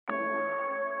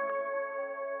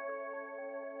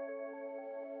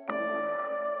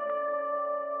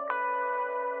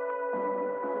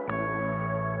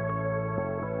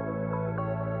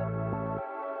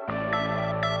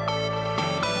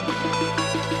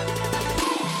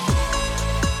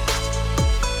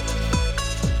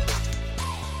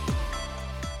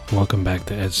Welcome back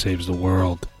to Ed Saves the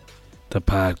World, the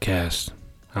podcast.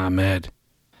 I'm Ed.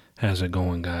 How's it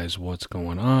going, guys? What's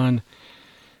going on?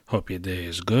 Hope your day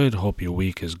is good. Hope your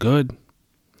week is good.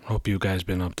 Hope you guys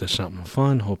been up to something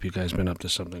fun. Hope you guys been up to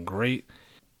something great.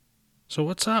 So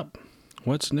what's up?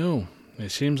 What's new? It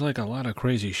seems like a lot of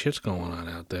crazy shit's going on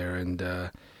out there, and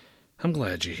I'm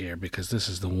glad you're here because this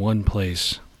is the one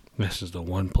place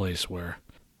where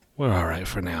we're alright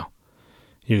for now.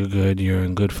 You're good. You're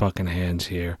in good fucking hands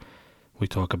here. We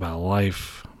talk about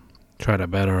life, try to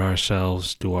better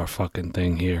ourselves, do our fucking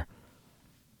thing here.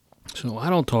 So I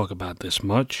don't talk about this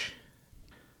much.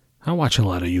 I watch a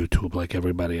lot of YouTube like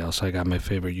everybody else. I got my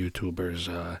favorite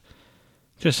YouTubers.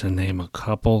 Just to name a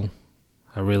couple,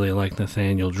 I really like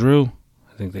Nathaniel Drew.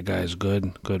 I think the guy's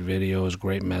good. Good videos,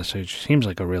 great message. Seems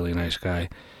like a really nice guy.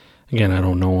 Again, I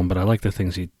don't know him, but I like the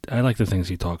things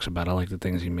he talks about. I like the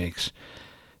things he makes.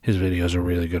 His videos are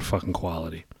really good fucking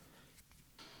quality.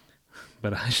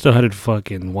 But I started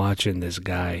fucking watching this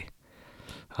guy.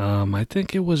 I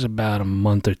think it was about a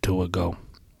month or two ago.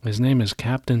 His name is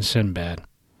Captain Sinbad.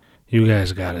 You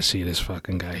guys gotta see this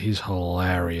fucking guy. He's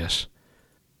hilarious.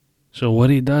 So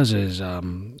what he does is,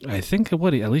 I think at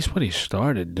least what he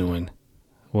started doing.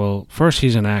 Well, first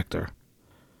he's an actor.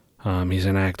 I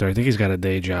think he's got a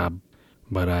day job,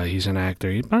 but he's an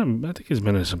actor. I think he's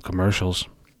been in some commercials.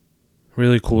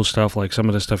 Really cool stuff, like some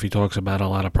of the stuff he talks about, a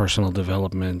lot of personal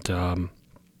development, a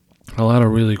lot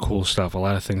of really cool stuff, a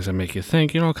lot of things that make you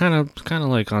think, kind of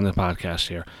like on the podcast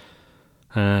here.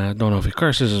 Don't know if he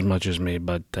curses as much as me,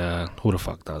 but who the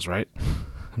fuck does, right?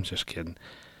 I'm just kidding.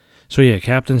 So yeah,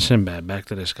 Captain Sinbad, back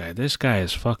to this guy. This guy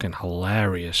is fucking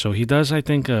hilarious. So he does, I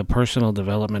think, a personal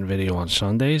development video on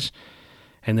Sundays,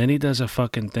 and then he does a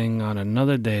fucking thing on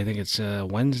another day. I think it's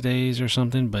Wednesdays or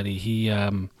something, but he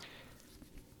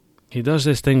does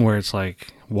this thing where it's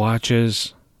like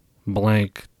watches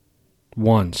blank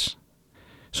once.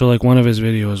 So like one of his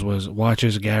videos was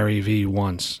watches Gary Vee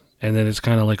once. And then it's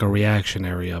kind of like a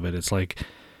reactionary of it. It's like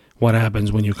what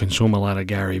happens when you consume a lot of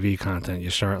Gary Vee content. You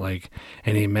start like,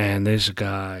 this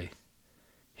guy,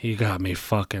 he got me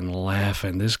fucking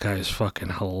laughing. This guy is fucking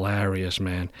hilarious,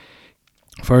 man.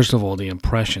 First of all, the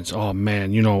impressions. Oh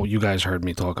man, you guys heard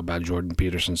me talk about Jordan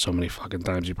Peterson so many fucking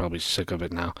times. You're probably sick of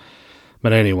it now.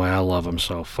 But anyway, I love him,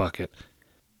 so fuck it.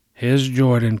 His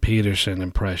Jordan Peterson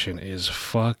impression is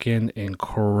fucking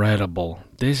incredible.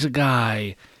 This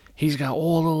guy, he's got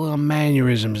all the little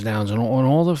mannerisms down and on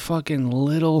all the fucking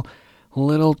little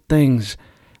things.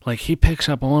 Like, he picks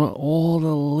up on all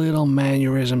the little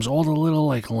mannerisms, all the little,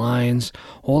 like, lines,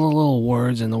 all the little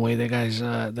words, and the way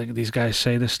these guys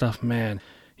say this stuff, man.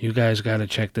 You guys got to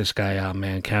check this guy out,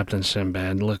 man. Captain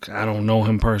Sinbad. Look, I don't know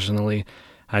him personally.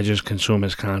 I just consume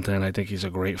his content. I think he's a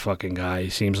great fucking guy. He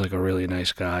seems like a really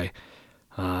nice guy.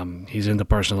 He's into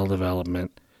personal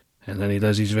development. And then he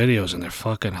does these videos, and they're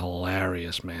fucking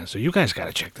hilarious, man. So you guys got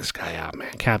to check this guy out,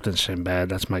 man. Captain Sinbad,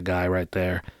 that's my guy right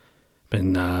there.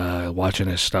 Been watching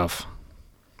his stuff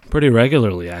pretty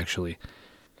regularly, actually.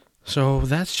 So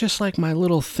that's just like my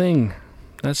little thing.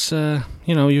 That's,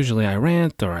 usually I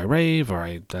rant or I rave or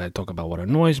I talk about what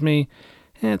annoys me.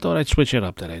 And I thought I'd switch it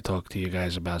up today. Talk to you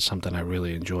guys about something I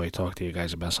really enjoy. Talk to you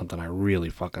guys about something I really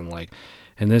fucking like.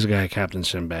 And this guy, Captain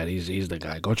Sinbad, he's the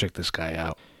guy. Go check this guy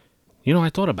out. I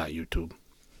thought about YouTube.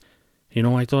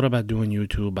 I thought about doing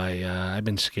YouTube. I've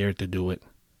been scared to do it,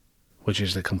 which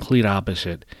is the complete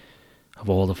opposite of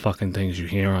all the fucking things you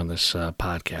hear on this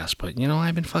podcast. But,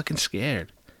 I've been fucking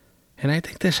scared. And I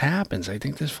think this happens. I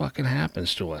think this fucking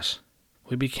happens to us.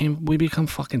 We become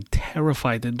fucking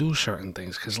terrified to do certain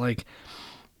things. Because,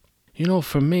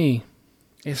 for me,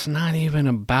 it's not even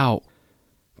about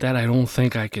that I don't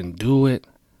think I can do it,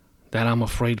 that I'm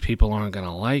afraid people aren't going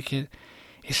to like it.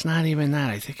 It's not even that.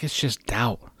 I think it's just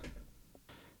doubt.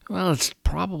 Well, it's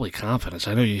probably confidence.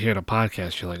 I know you hear the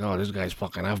podcast, you're like, oh, this guy's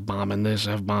fucking F-bombing this,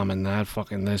 F-bombing that,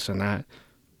 fucking this and that.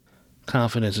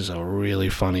 Confidence is a really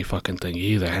funny fucking thing.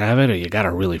 You either have it or you got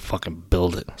to really fucking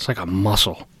build it. It's like a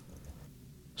muscle.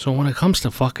 So when it comes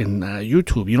to fucking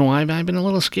YouTube, I've been a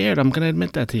little scared. I'm going to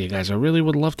admit that to you guys. I really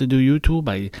would love to do YouTube.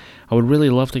 I would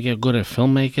really love to get good at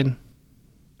filmmaking.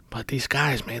 But these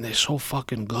guys, man, they're so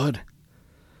fucking good.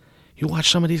 You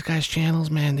watch some of these guys' channels,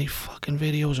 man, these fucking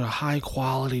videos are high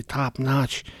quality, top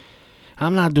notch.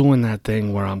 I'm not doing that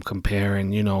thing where I'm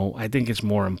comparing, I think it's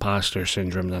more imposter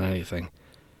syndrome than anything.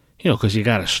 Because you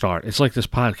got to start. It's like this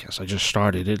podcast. I just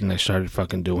started it and I started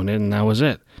fucking doing it and that was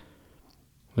it.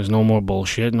 There's no more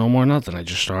bullshit, no more nothing. I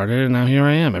just started it and now here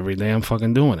I am. Every day I'm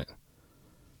fucking doing it.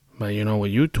 But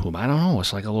with YouTube, I don't know.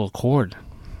 It's like a little chord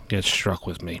gets struck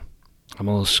with me. I'm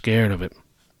a little scared of it.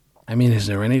 I mean, is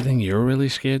there anything you're really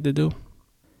scared to do?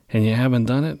 and you haven't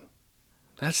done it,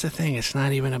 that's the thing. It's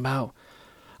not even about,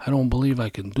 I don't believe I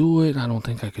can do it. I don't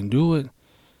think I can do it.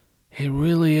 It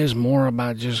really is more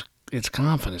about just, it's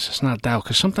confidence. It's not doubt.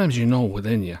 Because sometimes you know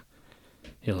within you.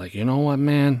 You're like, you know what,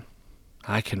 man?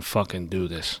 I can fucking do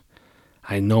this.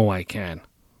 I know I can.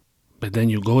 But then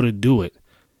you go to do it,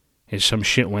 and some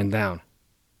shit went down.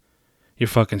 You're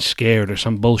fucking scared or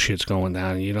some bullshit's going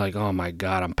down, and you're like, oh my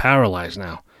God, I'm paralyzed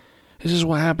now. This is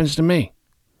what happens to me.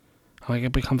 I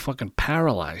become fucking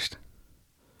paralyzed.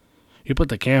 You put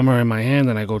the camera in my hand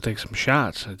and I go take some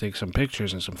shots. I take some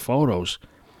pictures and some photos.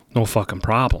 No fucking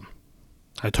problem.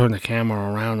 I turn the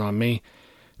camera around on me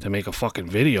to make a fucking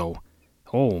video.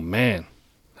 Oh man.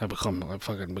 I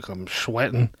fucking become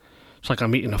sweating. It's like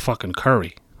I'm eating a fucking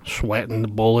curry. Sweating the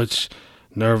bullets.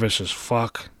 Nervous as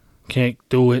fuck. Can't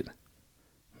do it.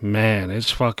 Man,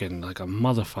 it's fucking like a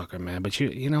motherfucker, man. But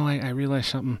you know, I realized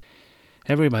something.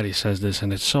 Everybody says this,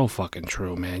 and it's so fucking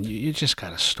true, man. You just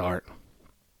gotta start.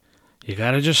 You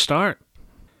gotta just start.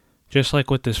 Just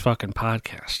like with this fucking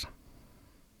podcast.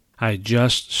 I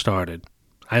just started.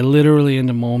 I literally, in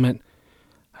the moment,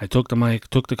 I took the mic,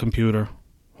 took the computer,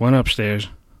 went upstairs,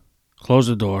 closed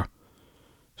the door,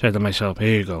 said to myself,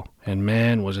 here you go. And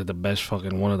man, was it the best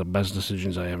fucking, one of the best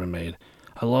decisions I ever made.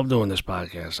 I love doing this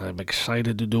podcast. I'm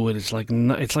excited to do it. It's like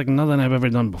nothing I've ever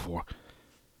done before.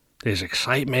 There's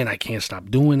excitement. I can't stop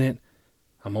doing it.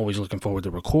 I'm always looking forward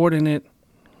to recording it.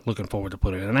 Looking forward to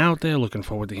putting it out there. Looking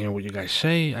forward to hearing what you guys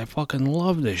say. I fucking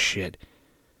love this shit.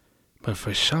 But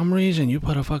for some reason, you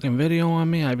put a fucking video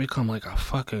on me, I become like a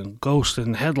fucking ghost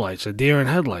in headlights. A deer in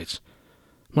headlights.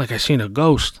 Like I seen a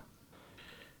ghost.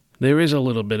 There is a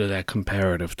little bit of that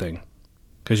comparative thing.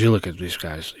 Because you look at these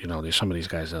guys, you know, there's some of these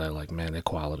guys that I like, man, their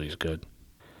quality's good.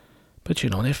 But, you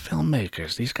know, they're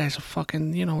filmmakers. These guys are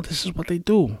fucking, you know, this is what they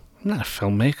do. I'm not a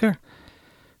filmmaker.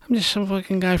 I'm just some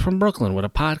fucking guy from Brooklyn with a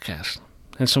podcast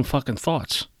and some fucking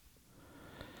thoughts.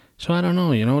 So I don't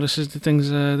know, you know, this is the things,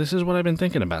 this is what I've been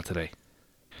thinking about today.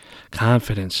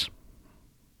 Confidence.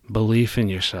 Belief in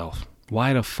yourself.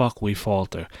 Why the fuck we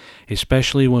falter?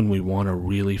 Especially when we want to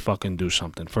really fucking do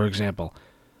something. For example,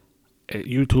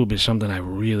 YouTube is something I've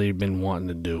really been wanting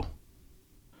to do.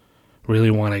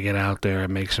 Really want to get out there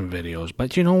and make some videos.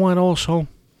 But you know what also?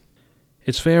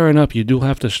 It's fair enough. You do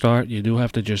have to start. You do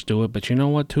have to just do it. But you know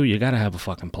what too? You got to have a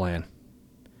fucking plan.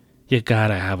 You got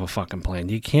to have a fucking plan.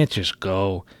 You can't just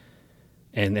go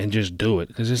and just do it.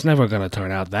 Because it's never going to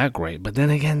turn out that great. But then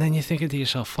again, then you're thinking to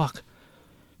yourself, fuck.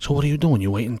 So what are you doing?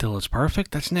 You wait until it's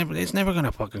perfect? It's never going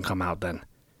to fucking come out then.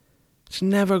 It's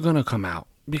never going to come out.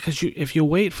 Because if you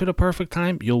wait for the perfect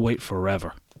time, you'll wait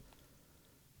forever.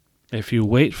 If you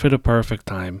wait for the perfect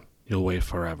time, you'll wait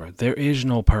forever. There is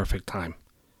no perfect time.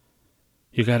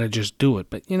 You got to just do it.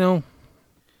 But, you know,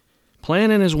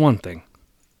 planning is one thing.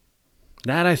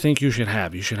 That I think you should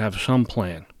have. You should have some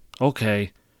plan.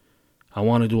 Okay, I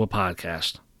want to do a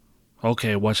podcast.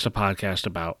 Okay, what's the podcast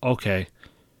about? Okay,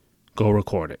 go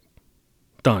record it.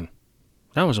 Done.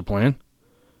 That was a plan.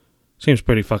 Seems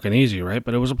pretty fucking easy, right?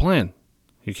 But it was a plan.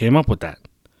 You came up with that.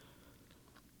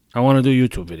 I want to do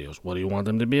YouTube videos. What do you want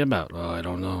them to be about? Oh, I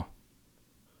don't know.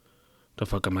 The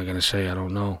fuck am I going to say? I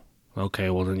don't know. Okay,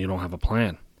 well then you don't have a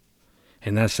plan.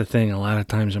 And that's the thing, a lot of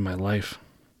times in my life,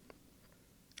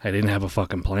 I didn't have a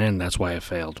fucking plan. That's why I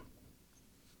failed.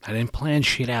 I didn't plan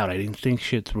shit out. I didn't think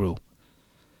shit through.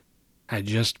 I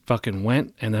just fucking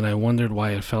went, and then I wondered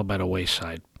why it fell by the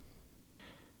wayside.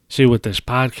 See, with this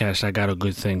podcast, I got a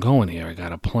good thing going here. I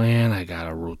got a plan. I got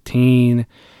a routine.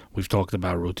 We've talked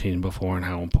about routine before and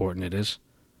how important it is.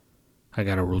 I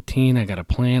got a routine. I got a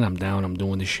plan. I'm down. I'm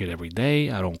doing this shit every day.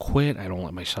 I don't quit. I don't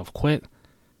let myself quit.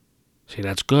 See,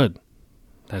 that's good.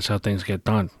 That's how things get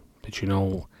done. But you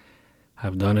know,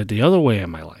 I've done it the other way in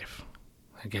my life.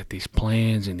 I get these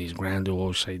plans and these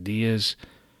grandiose ideas.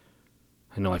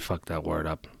 I know I fucked that word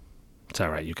up. It's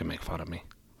alright. You can make fun of me.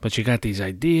 But you got these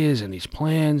ideas and these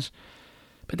plans.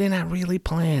 But they're not really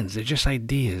plans. They're just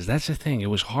ideas. That's the thing. It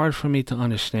was hard for me to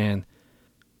understand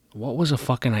what was a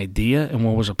fucking idea and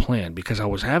what was a plan. Because I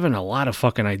was having a lot of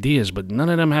fucking ideas, but none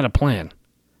of them had a plan.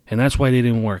 And that's why they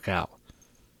didn't work out.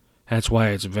 That's why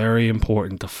it's very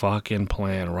important to fucking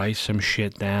plan. Write some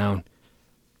shit down.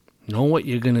 Know what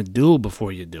you're going to do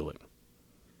before you do it.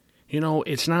 You know,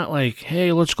 it's not like,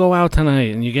 hey, let's go out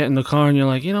tonight. And you get in the car and you're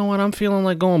like, you know what, I'm feeling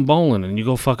like going bowling. And you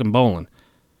go fucking bowling.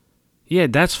 Yeah,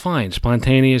 that's fine.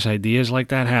 Spontaneous ideas like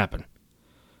that happen.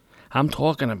 I'm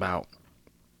talking about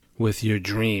with your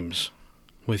dreams,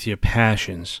 with your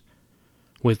passions,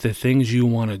 with the things you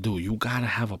want to do. You got to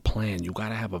have a plan. You got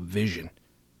to have a vision.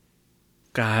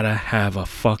 gotta have a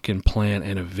fucking plan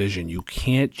and a vision. You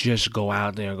can't just go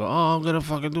out there and go, oh, I'm gonna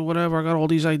fucking do whatever. I got all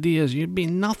these ideas. You'd be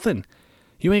nothing.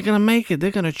 You ain't gonna make it.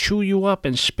 They're gonna chew you up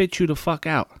and spit you the fuck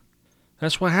out.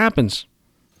 That's what happens.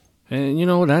 And you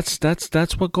know, that's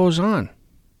what goes on.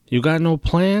 You got no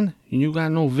plan, you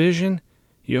got no vision,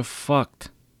 you're fucked.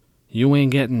 You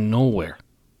ain't getting nowhere.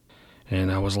 And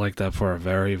I was like that for a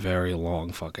very, very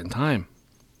long fucking time.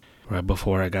 Right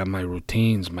before I got my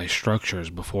routines, my structures,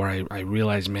 before I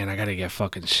realized, man, I gotta get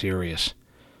fucking serious.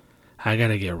 I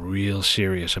gotta get real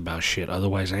serious about shit,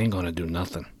 otherwise I ain't gonna do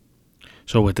nothing.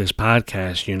 So with this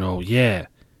podcast, you know, yeah,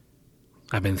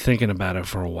 I've been thinking about it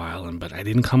for a while, but I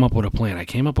didn't come up with a plan. I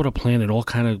came up with a plan, it all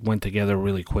kind of went together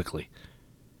really quickly.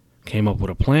 Came up with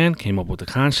a plan, came up with the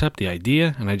concept, the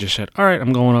idea, and I just said, all right,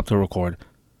 I'm going up to record.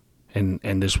 And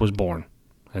this was born.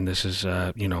 And this is,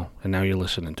 and now you're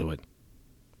listening to it.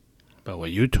 But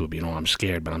with YouTube, I'm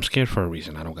scared, but I'm scared for a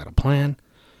reason. I don't got a plan.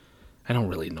 I don't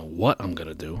really know what I'm going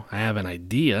to do. I have an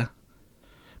idea,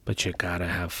 but you got to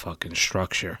have fucking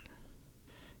structure.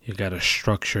 You got to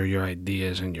structure your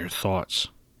ideas and your thoughts.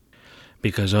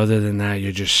 Because other than that,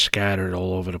 you're just scattered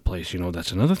all over the place.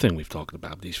 That's another thing we've talked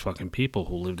about. These fucking people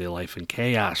who live their life in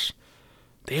chaos.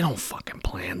 They don't fucking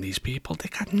plan, these people. They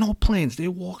got no plans. They're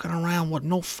walking around with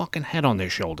no fucking head on their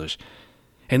shoulders.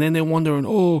 And then they're wondering,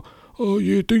 oh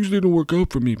yeah, things didn't work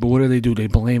out for me. But what do? They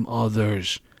blame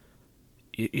others.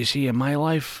 You see, in my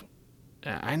life,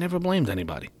 I never blamed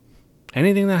anybody.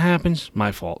 Anything that happens,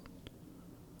 my fault.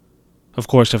 Of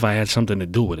course, if I had something to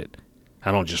do with it, I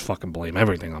don't just fucking blame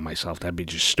everything on myself. That'd be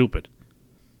just stupid.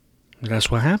 That's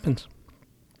what happens.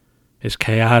 It's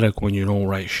chaotic when you don't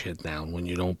write shit down, when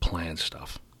you don't plan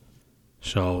stuff.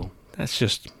 So,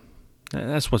 that's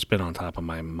what's been on top of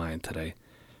my mind today.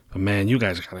 But man, you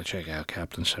guys gotta check out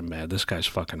Captain Sinbad. This guy's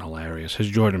fucking hilarious. His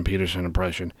Jordan Peterson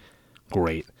impression,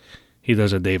 great. He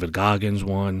does a David Goggins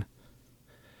one.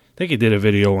 I think he did a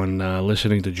video on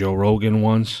listening to Joe Rogan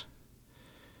once.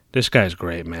 This guy's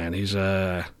great, man. He's,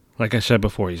 like I said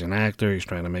before, he's an actor. He's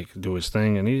trying to do his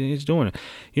thing, and he's doing it.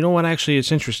 You know what? Actually,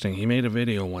 it's interesting. He made a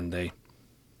video one day,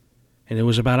 and it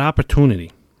was about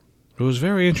opportunity. It was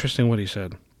very interesting what he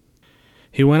said.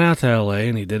 He went out to L.A.,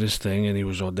 and he did his thing, and he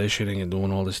was auditioning and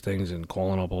doing all these things and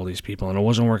calling up all these people, and it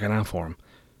wasn't working out for him.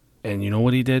 And you know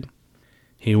what he did?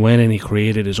 He went and he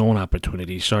created his own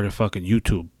opportunity. He started fucking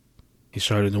YouTube. He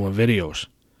started doing videos.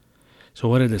 So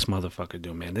what did this motherfucker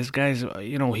do, man? This guy's,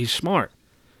 he's smart.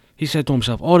 He said to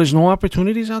himself, oh, there's no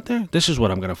opportunities out there? This is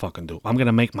what I'm going to fucking do. I'm going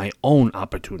to make my own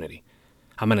opportunity.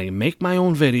 I'm going to make my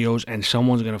own videos, and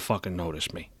someone's going to fucking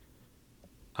notice me.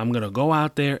 I'm going to go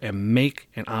out there and make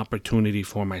an opportunity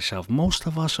for myself. Most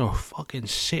of us are fucking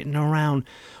sitting around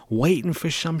waiting for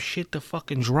some shit to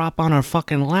fucking drop on our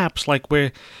fucking laps like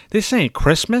this ain't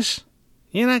Christmas.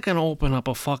 You're not going to open up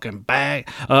a fucking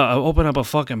open up a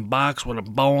fucking box with a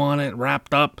bow on it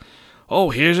wrapped up. Oh,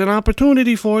 here's an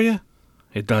opportunity for you.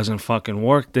 It doesn't fucking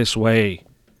work this way.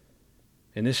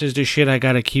 And this is the shit I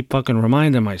got to keep fucking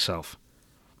reminding myself.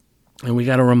 And we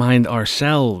got to remind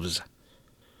ourselves.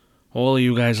 All of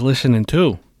you guys listening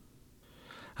too.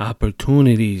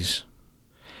 Opportunities.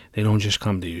 They don't just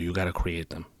come to you. You got to create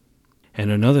them. And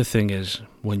another thing is,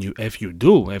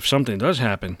 if something does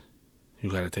happen, you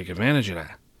got to take advantage of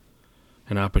that.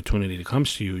 An opportunity that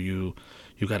comes to you,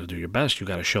 you got to do your best. You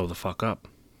got to show the fuck up.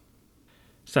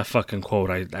 It's that fucking quote.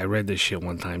 I read this shit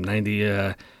one time.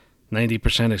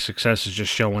 90% of success is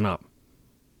just showing up.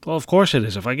 Well, of course it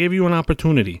is. If I give you an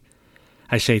opportunity,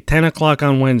 I say 10 o'clock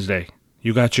on Wednesday,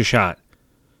 you got your shot,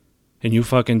 and you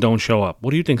fucking don't show up.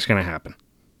 What do you think's going to happen?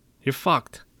 You're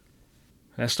fucked.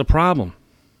 That's the problem.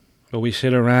 But we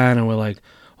sit around and we're like,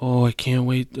 oh, I can't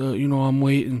wait. I'm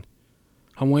waiting.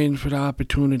 I'm waiting for the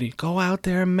opportunity. Go out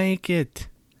there and make it.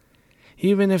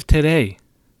 Even if today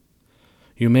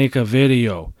you make a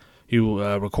video, you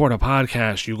record a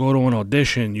podcast, you go to an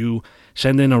audition, you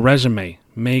send in a resume,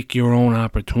 make your own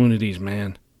opportunities,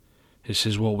 man. This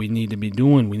is what we need to be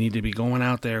doing. We need to be going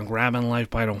out there and grabbing life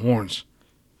by the horns.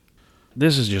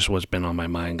 This is just what's been on my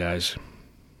mind, guys.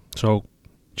 So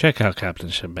check out Captain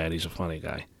Sinbad. He's a funny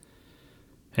guy.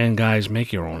 And guys,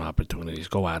 make your own opportunities.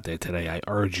 Go out there today. I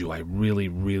urge you. I really,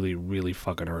 really, really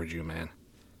fucking urge you, man.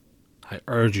 I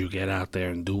urge you, get out there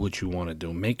and do what you want to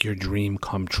do. Make your dream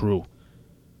come true.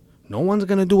 No one's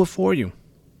going to do it for you.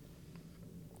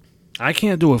 I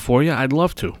can't do it for you. I'd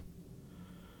love to.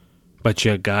 But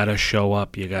you got to show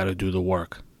up. You got to do the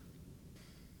work.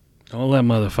 Don't let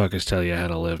motherfuckers tell you how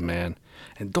to live, man.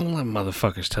 And don't let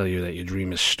motherfuckers tell you that your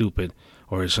dream is stupid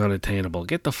or it's unattainable.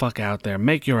 Get the fuck out there.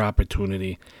 Make your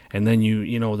opportunity. And then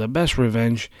the best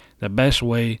revenge, the best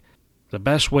way The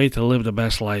best way to live the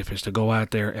best life is to go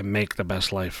out there and make the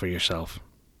best life for yourself.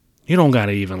 You don't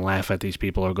gotta even laugh at these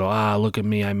people or go, look at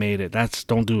me, I made it.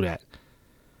 Don't do that.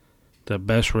 The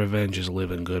best revenge is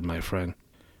living good, my friend.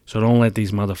 So don't let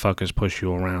these motherfuckers push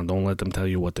you around. Don't let them tell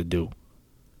you what to do.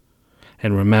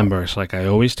 And remember, it's like I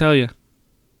always tell you,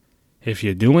 if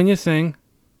you're doing your thing,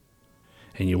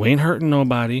 and you ain't hurting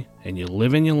nobody, and you're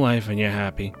living your life and you're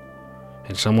happy,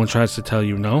 and someone tries to tell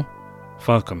you no,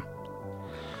 fuck them.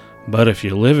 But if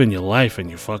you're living your life and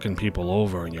you're fucking people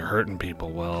over and you're hurting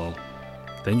people, well,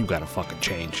 then you gotta fucking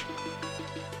change.